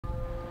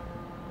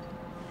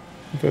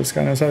If this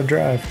guy knows how to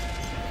drive.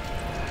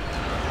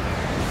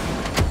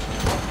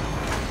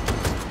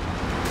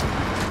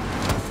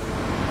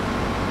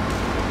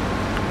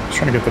 I was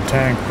trying to get the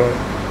tank, but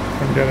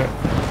couldn't get it.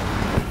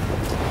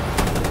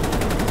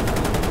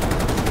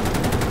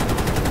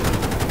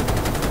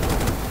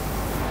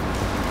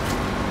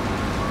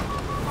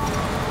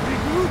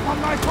 Regroup on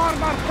my car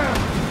marker.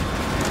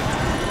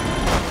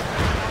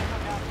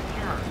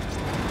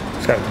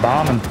 This guy's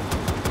bombing.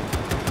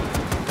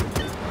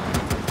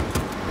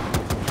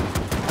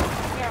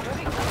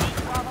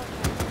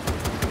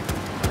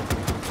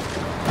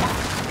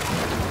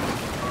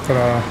 Got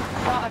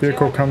a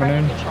vehicle coming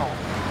in. We've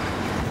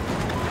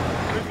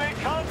made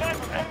contact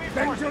with enemy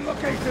Danger forces.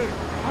 located.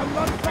 I'm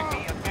not far.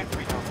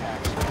 Infantry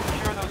attacks.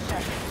 Secure those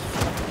sectors.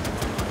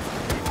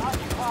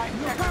 Occupy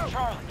sector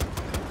Charlie.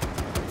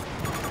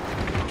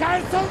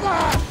 Cancel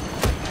that.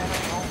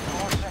 Enemy hold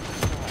 4 seconds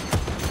to it.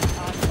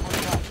 Time to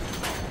push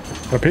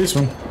up. A piece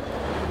one.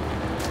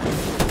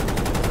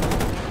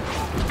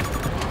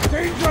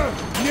 Danger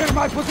near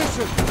my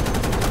position.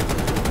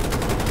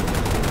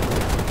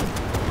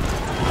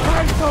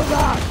 Cancel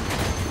that.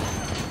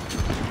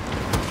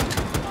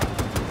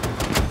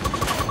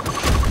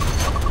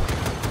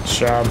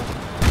 Job.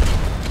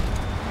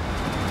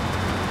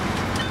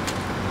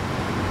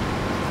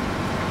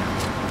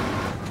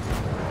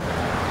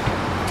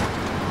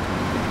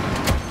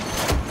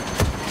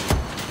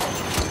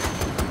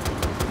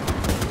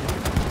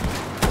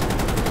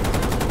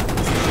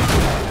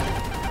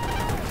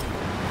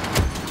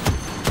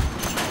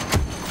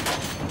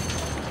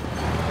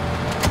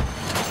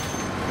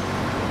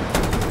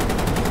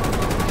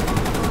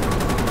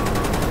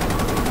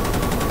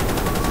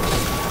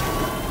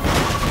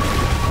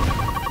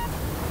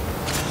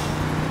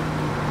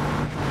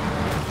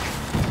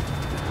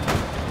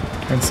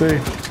 Let's see.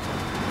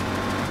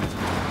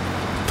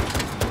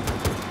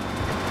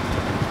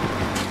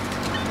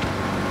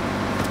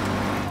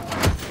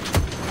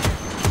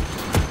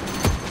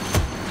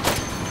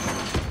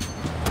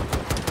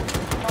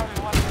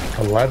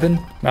 Charlie 11?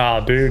 Ah,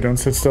 dude, don't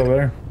sit still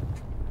there.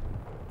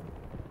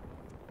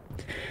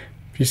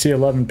 If you see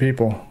 11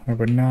 people, I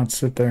would not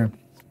sit there.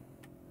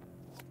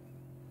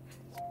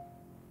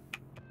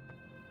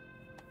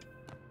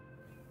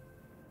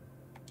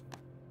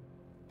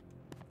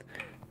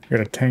 Got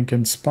a tank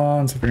in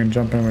spawn, so if we can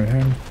jump in with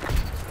him.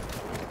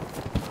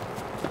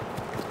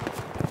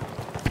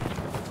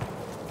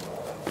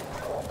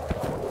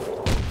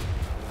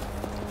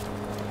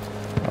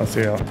 I'll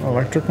see an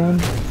electric one.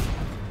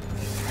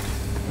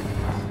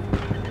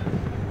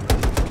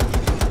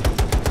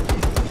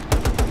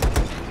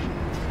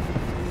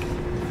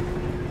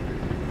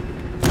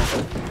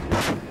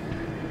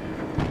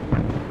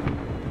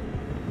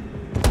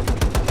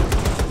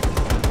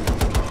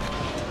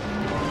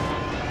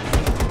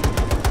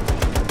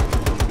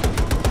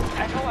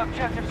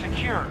 objective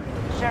secure.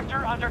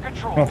 Sector under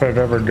control. I don't know if I've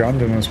ever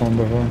gunned in this one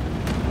before.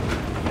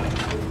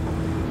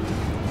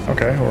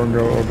 Okay, we'll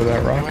go over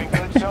that rock. Doing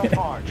good so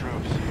far,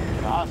 troops.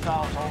 The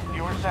hostiles hold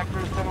fewer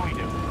sectors than we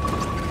do.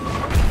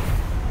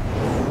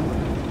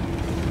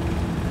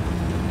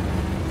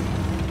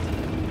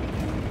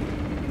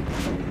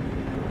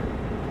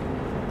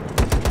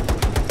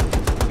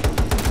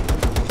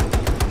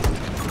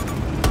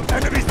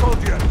 Enemy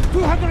soldier,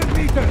 200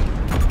 meters.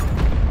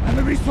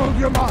 Enemy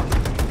soldier marked.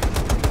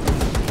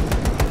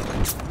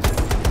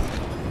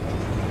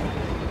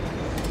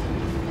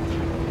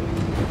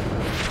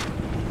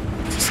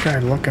 What's this guy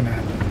looking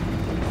at?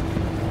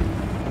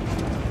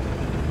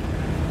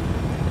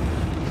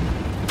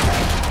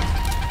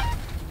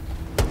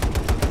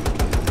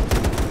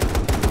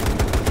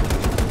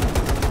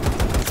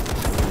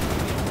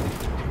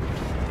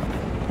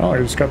 Oh,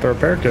 he just got the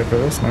repair kit for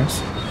this.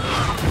 Nice.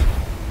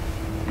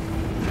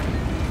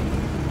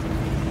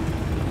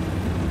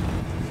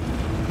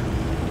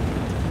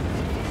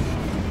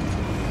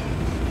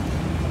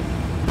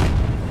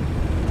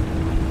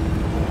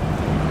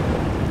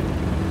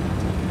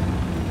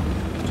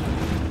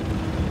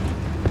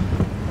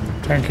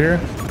 Tank here.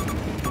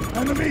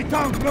 Enemy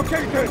tank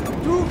located.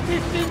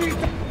 250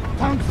 meters.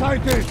 Tank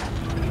sighted.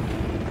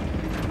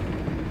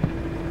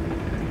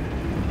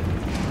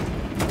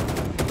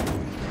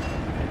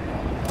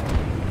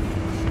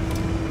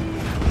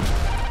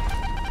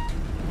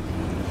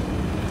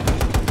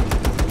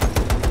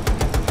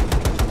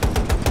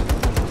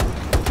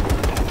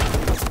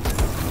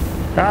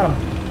 Got him.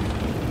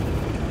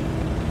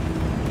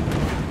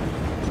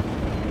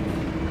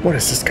 What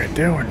is this guy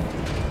doing?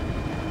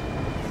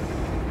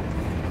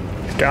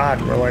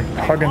 God, we're like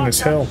hugging this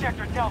hill.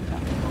 Sector Delta.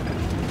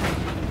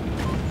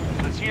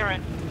 Let's hear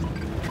it.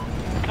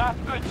 Not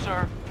good,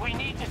 sir. We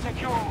need to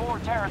secure more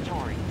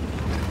territory.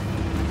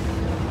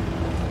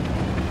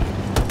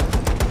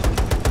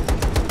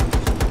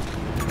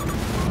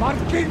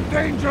 Marking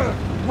danger.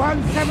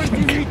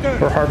 170 meters.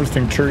 We're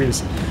harvesting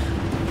trees.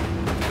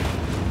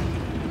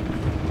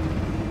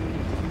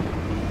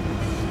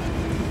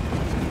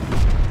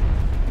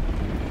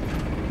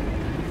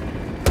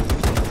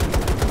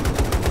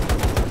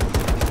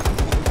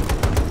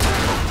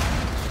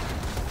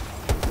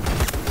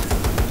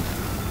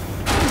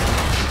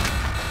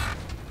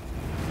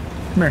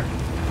 Come here.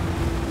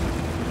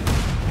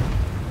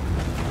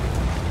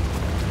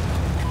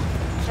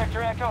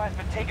 Sector Echo has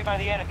been taken by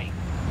the enemy.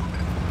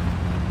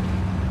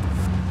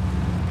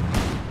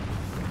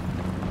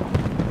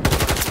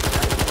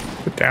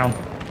 Put down.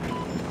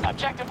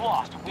 Objective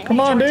lost. We Come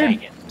need on, to dude.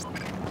 retake it.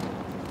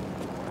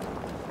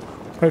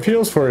 I have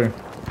heals for you.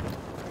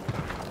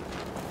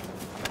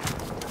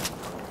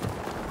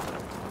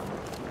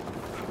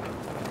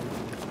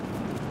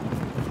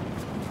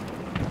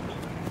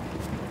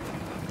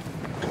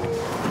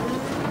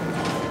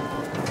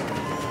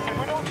 If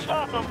we don't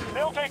stop them,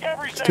 they'll take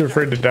every Too sector.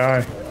 afraid to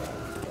die.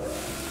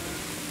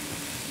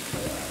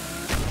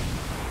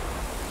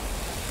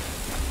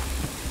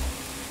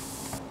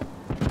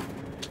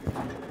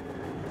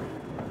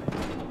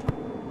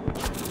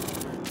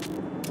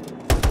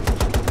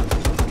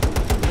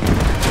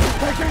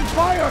 Taking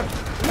fire!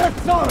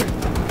 Left side!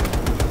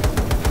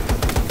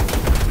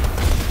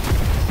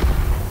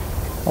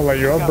 I'll let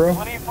you up, Got bro.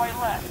 plenty of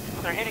fight left,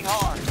 but they're hitting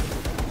hard.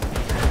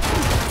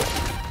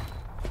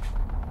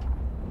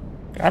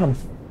 Got him.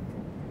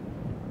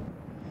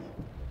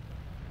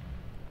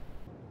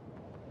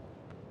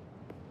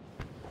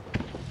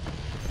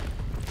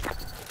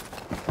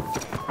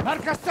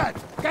 Marca set!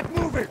 Get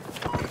moving!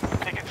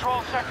 They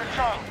control Sector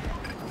Charlie.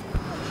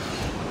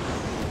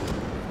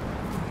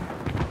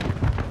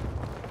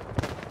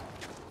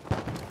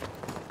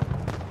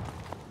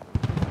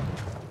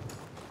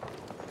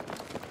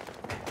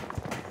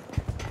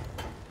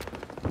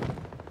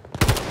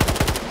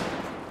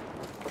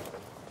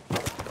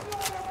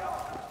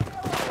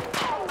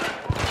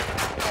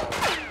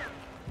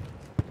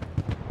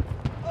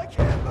 I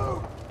can't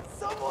move!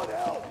 Someone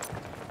help!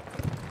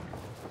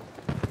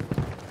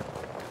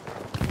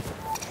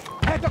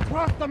 Head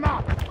across the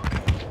map!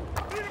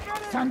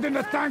 Send in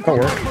a tank That'll on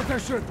work. our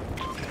position!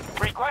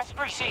 Request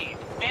received.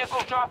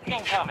 Vehicle drop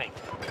incoming.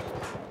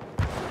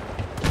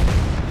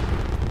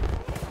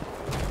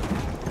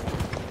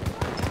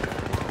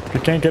 If you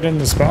can't get in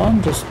the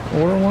spawn, just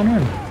order one in.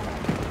 Move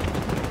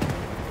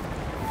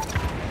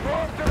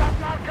to that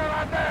marker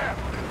right there!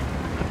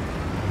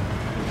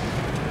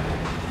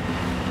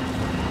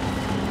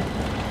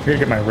 I gotta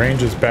get my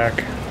ranges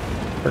back.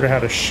 Forgot how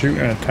to shoot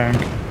in a tank.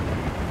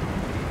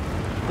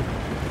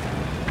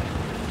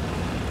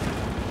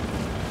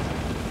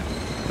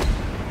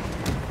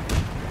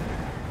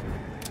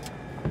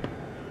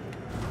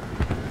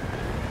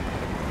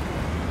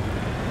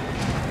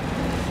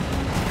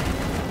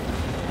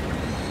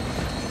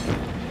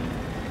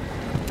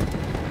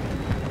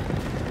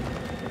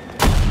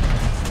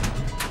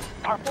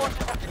 Our forces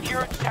have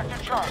secured Sector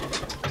Charlie.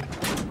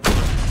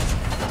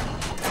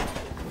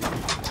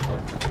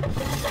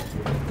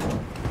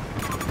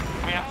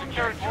 We have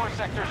secured more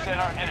sectors than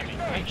our enemy.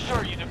 Make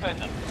sure you defend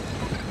them.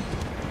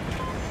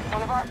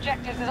 One of our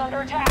objectives is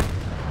under attack.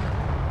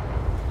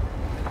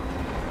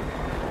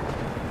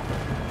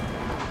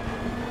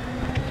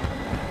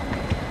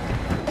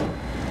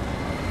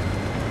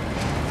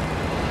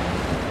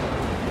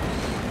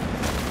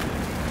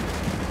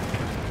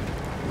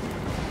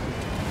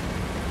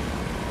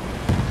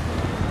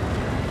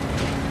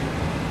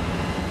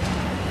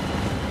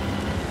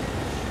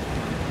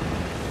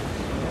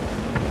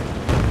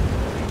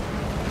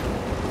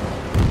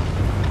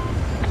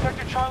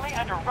 Sector Charlie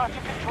under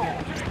Russian control.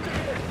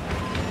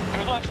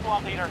 Good luck,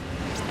 squad leader.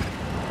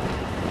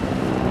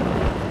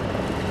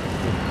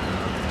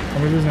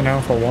 I'm losing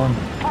Alpha 1.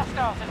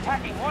 Hostiles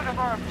attacking one of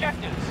our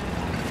objectives.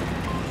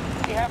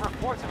 We have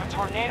reports of a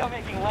tornado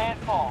making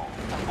landfall.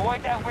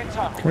 Avoid that wind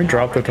tunnel. Can we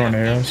drop the Break it up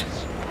tornadoes?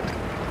 pieces.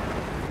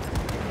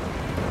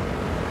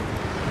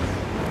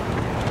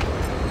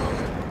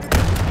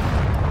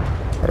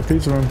 Got a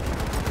piece of him.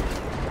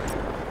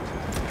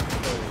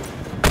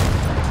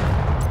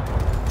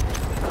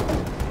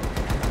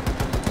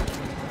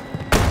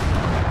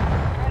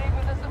 Ready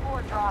for the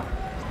support drop.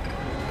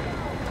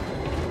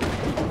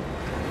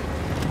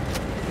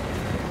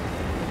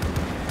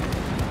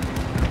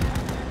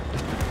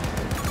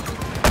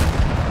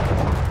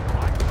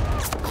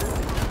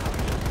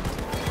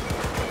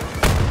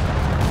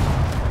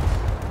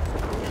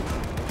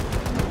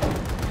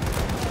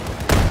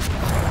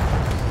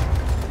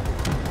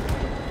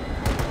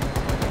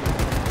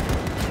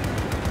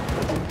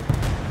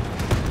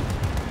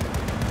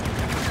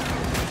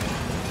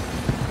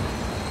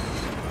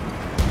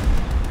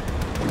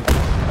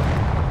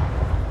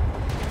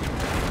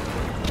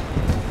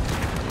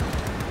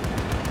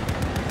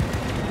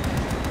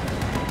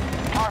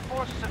 Our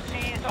forces have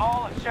seized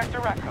all of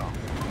Sector Echo.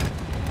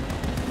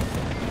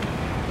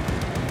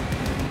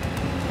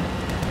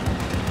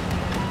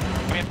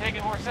 We have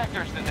taken more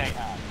sectors than they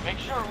have. Make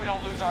sure we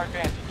don't lose our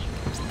advantage.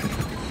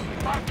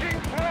 Marking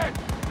threat!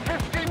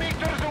 50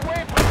 meters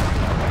away from...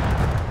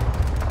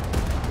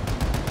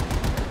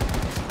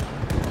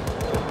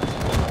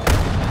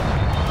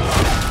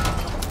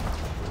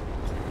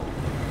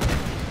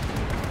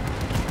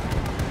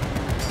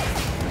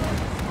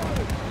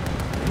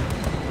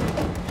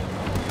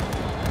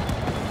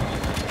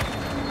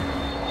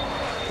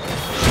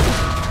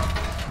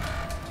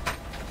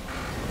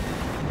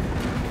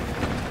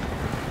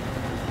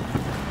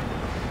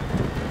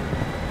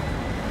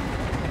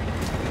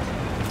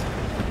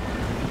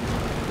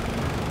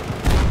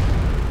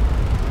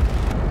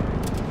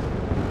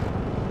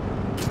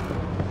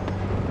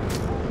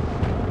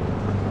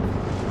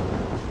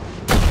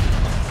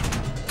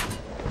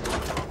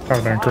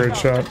 Oh, man, great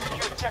shot.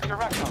 Sector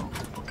Recto.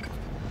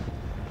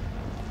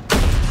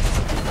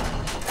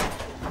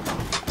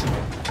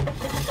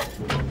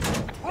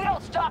 We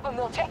don't stop them,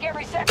 they'll take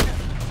every sector.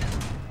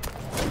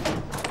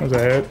 There's a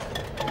hit.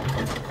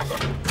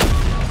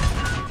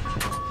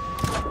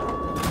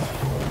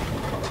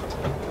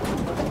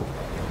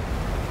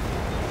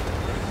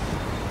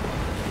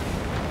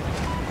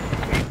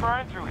 We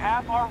burned through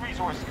half our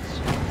resources.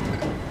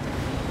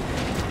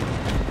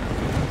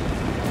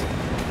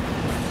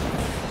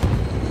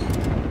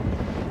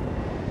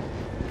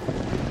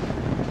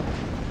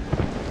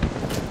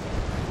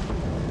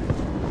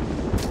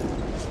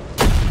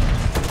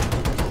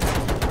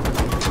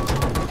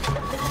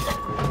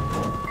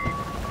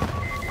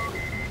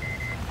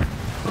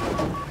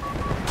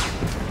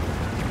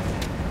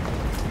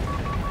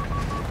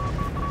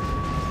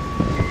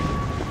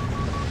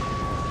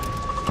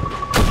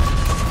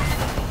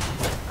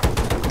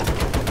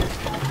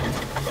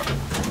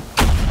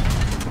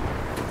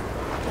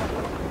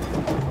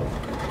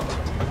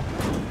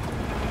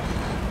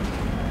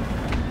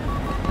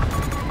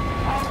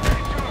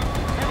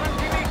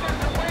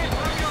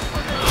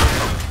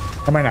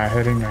 Am I not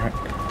hitting that?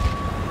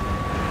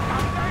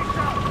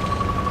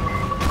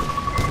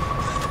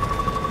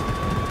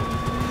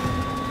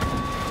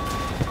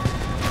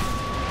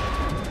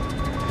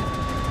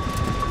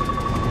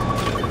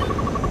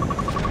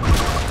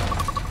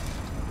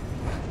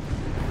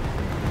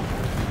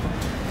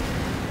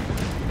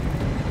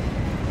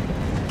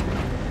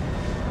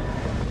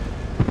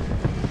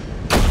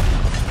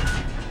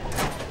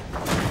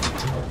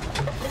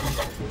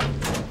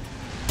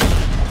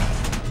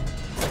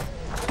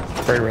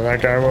 Right where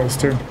that guy was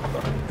too.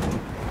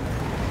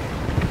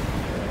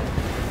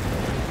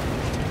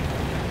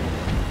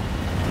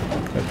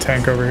 That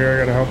tank over here I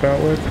gotta help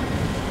out with.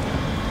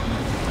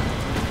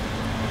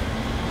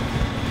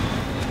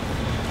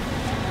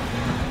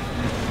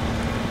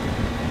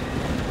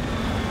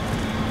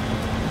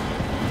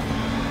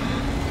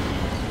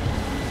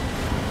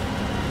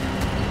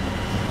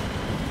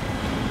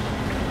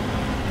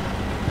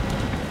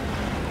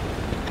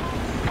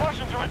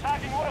 Russians are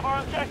attacking one of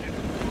our objectives.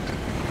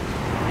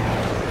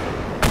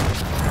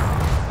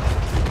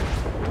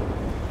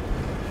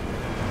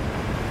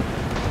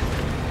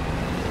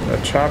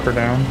 That chopper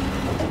down.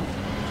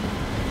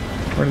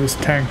 Where did this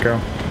tank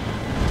go?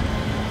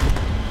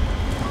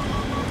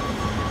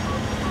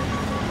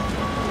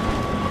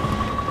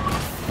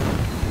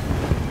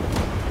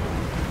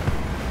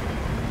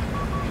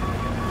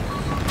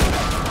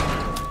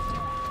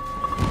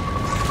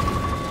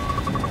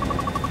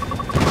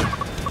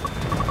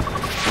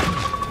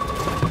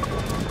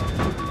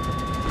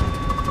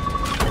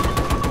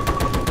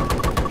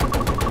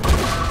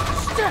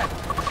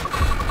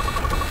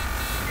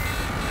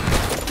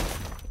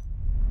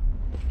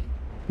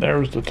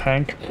 There's the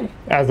tank.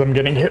 As I'm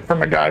getting hit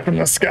from a guy from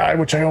the sky,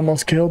 which I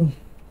almost killed.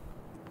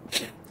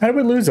 How did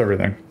we lose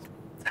everything?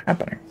 What's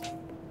happening?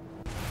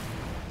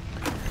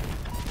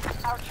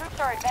 Our troops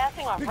are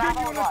advancing on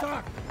Bravo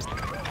 1.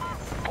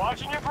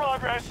 Watching your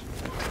progress.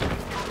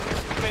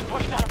 You've been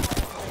pushed out of...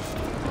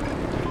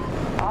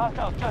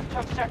 Hostiles just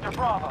took Sector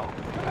Bravo.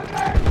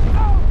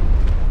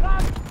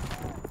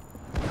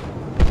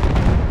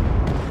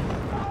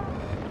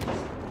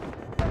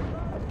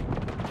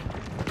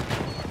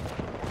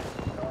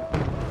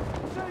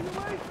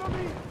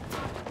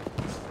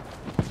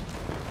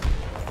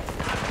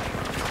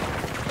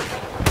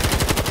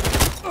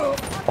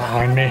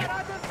 Behind me.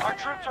 Our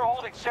troops are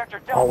holding Sector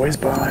Delta. Always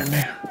behind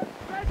me.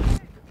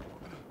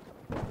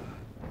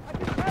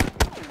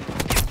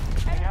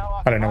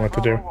 I didn't know what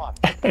to do.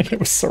 It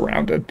was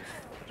surrounded.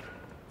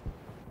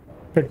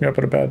 Picked me up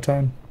at a bad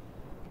time.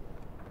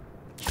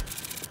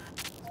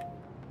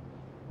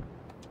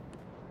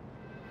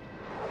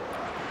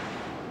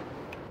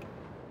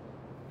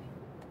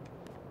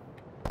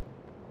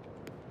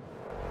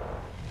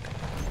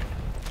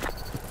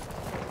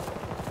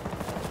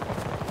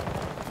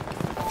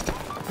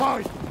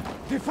 Fight!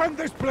 Defend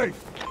this place!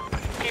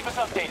 Keep us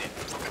updated.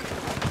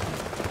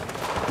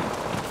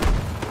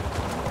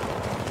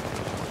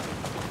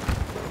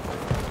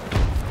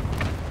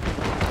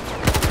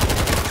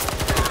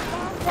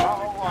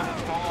 Bravo 1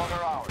 is no longer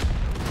ours.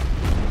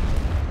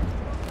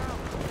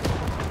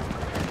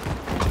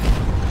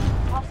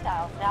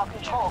 Hostiles now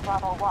control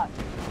Bravo 1.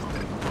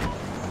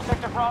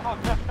 Sector Bravo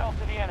just fell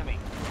to the enemy.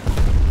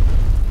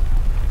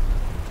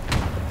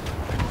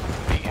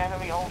 The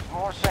enemy holds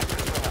more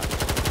sectors than us.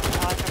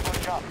 Time to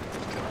push up.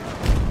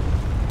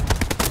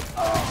 I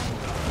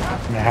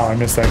don't know how I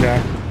missed that guy.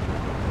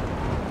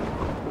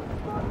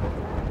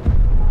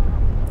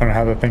 I don't know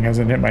how that thing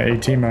hasn't hit my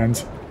AT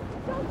mines.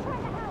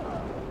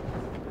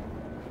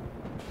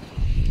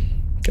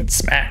 Get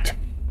smacked.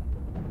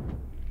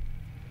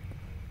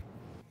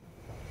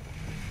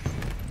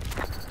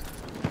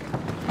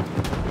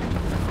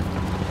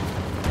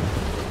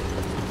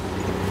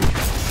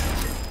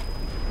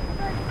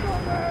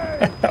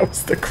 That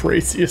was the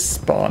craziest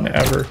spawn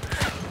ever.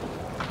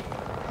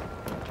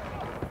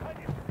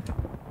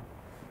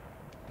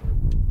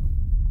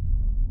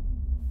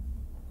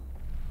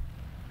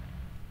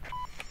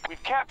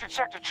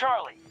 secured Sector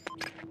Charlie.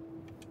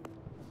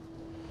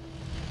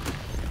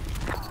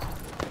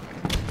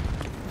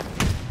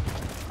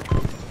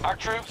 Our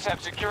troops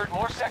have secured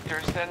more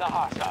sectors than the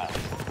hostiles.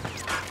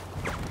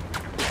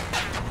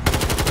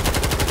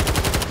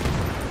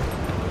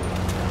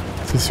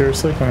 Is he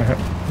seriously gonna hit?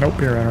 Nope,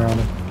 he ran around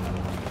him.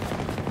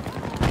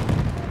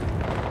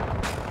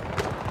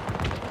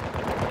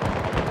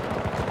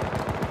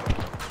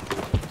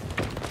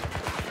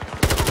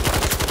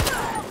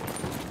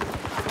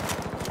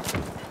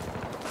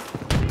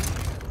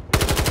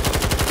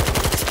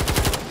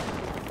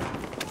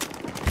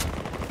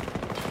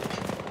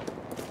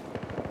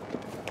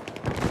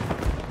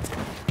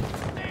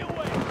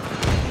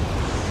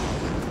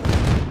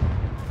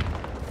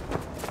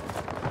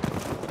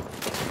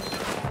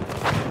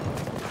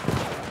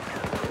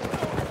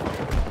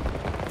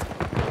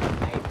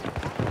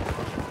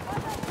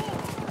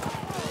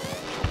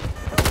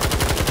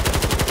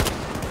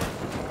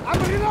 I'm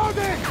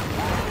reloading!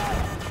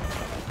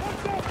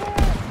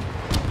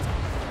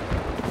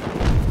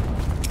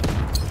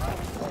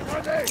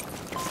 Ready!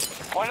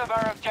 One of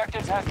our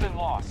objectives has been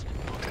lost.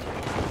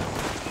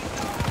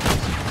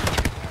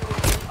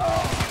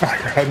 Oh,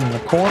 you're hiding in the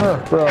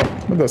corner, bro.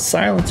 With the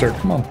silencer,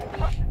 come on.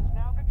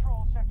 Now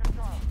control Sector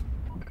Charlie.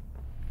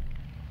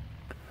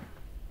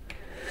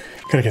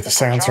 Gotta get the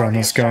silencer on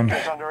this gun.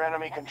 Sectors under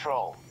enemy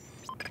control.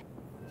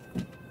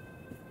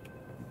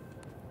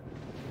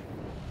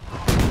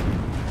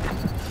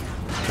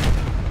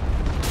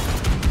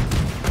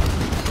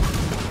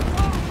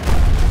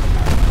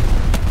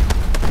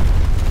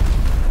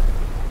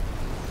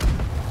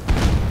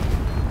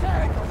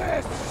 Take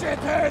this,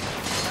 shithead!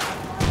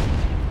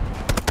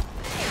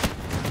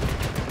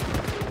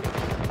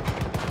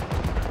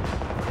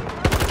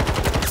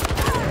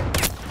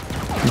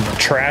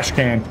 Trash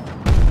can.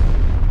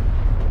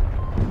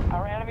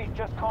 Our enemies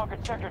just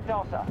conquered Sector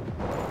Delta.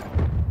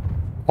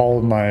 All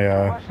of my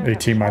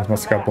AT mines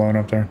must have got blown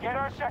up there. Get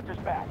our sectors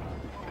back.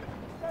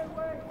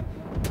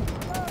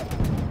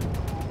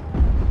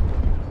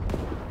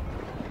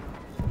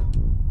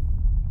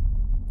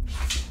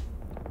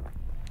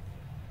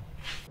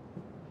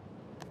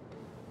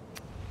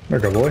 There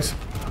you go, boys.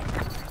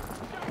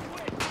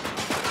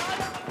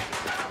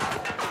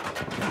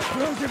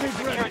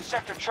 Secured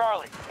Sector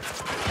Charlie.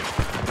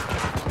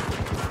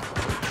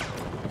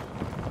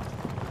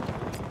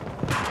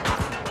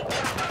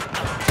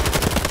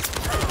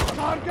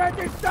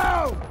 Target is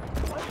down!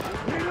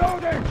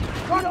 Reloading!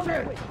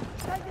 Contact!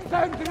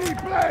 Sentry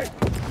blade!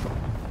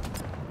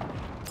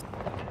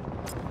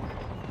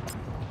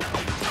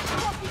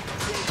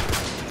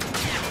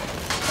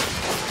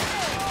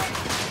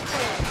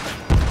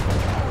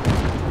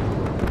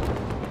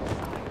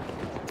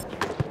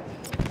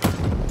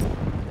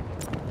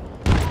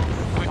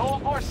 We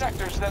hold more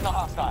sectors than the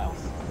hostiles.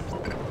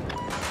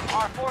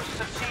 Our forces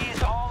have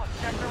seized all of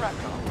Sector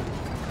Echo.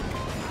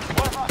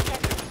 One of our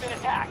objectives has been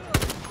attacked.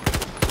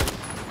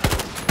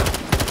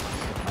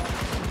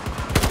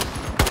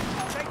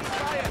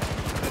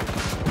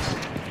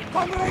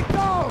 Comrade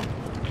down!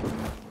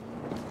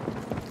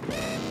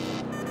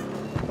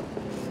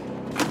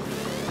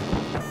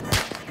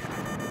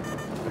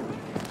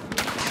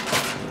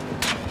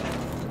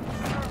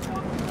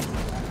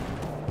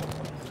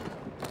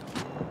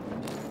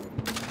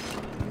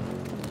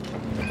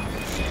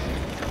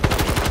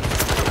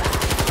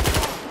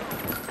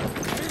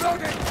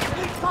 Reloading!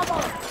 Need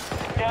cover!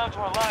 Down to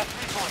our last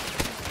resource.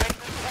 Make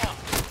this count.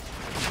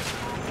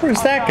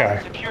 Where's that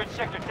Hostiles guy? secured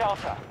Sector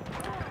Delta.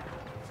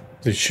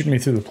 Is he shooting me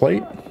through the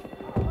plate?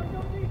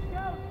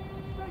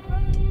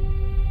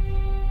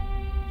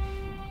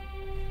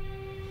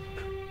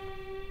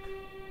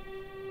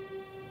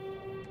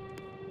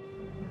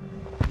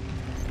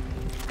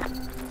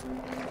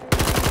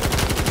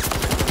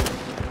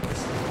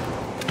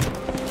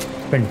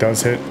 Thing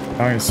does hit.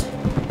 Nice.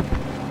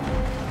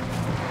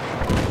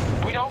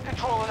 We don't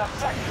control enough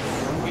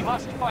sectors. We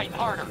must fight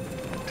harder.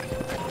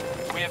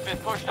 We have been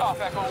pushed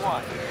off Echo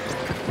 1.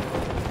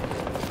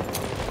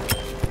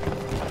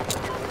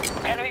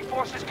 Enemy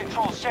forces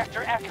control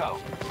Sector Echo.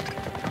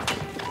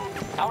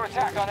 Our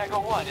attack on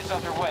Echo 1 is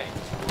underway.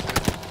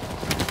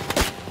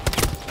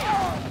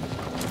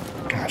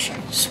 Gosh, I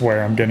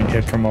swear I'm getting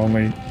hit from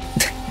only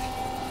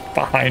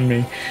behind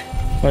me.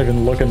 Not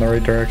even looking the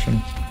right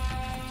direction.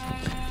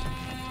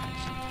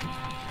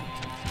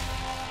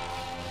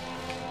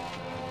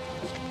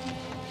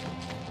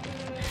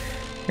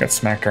 Got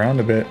smacked around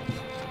a bit.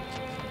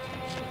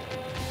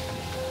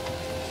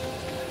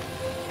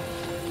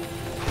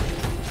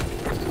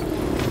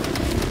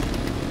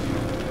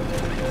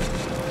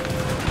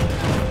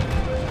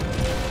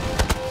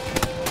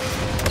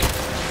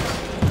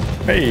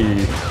 Hey!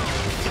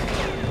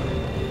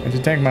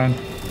 Anti-tank mine.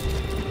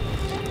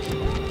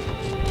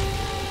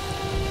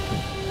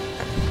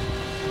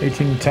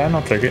 18-10,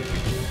 I'll take it.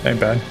 Ain't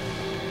bad.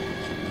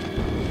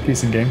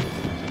 Decent game.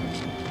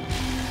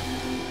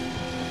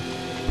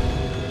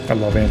 I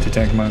love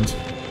anti-tank mines.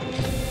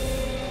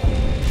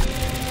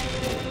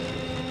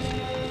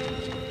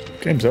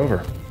 Game's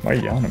over. Why are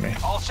you yelling at me?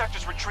 All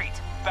sectors retreat.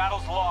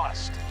 Battle's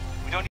lost.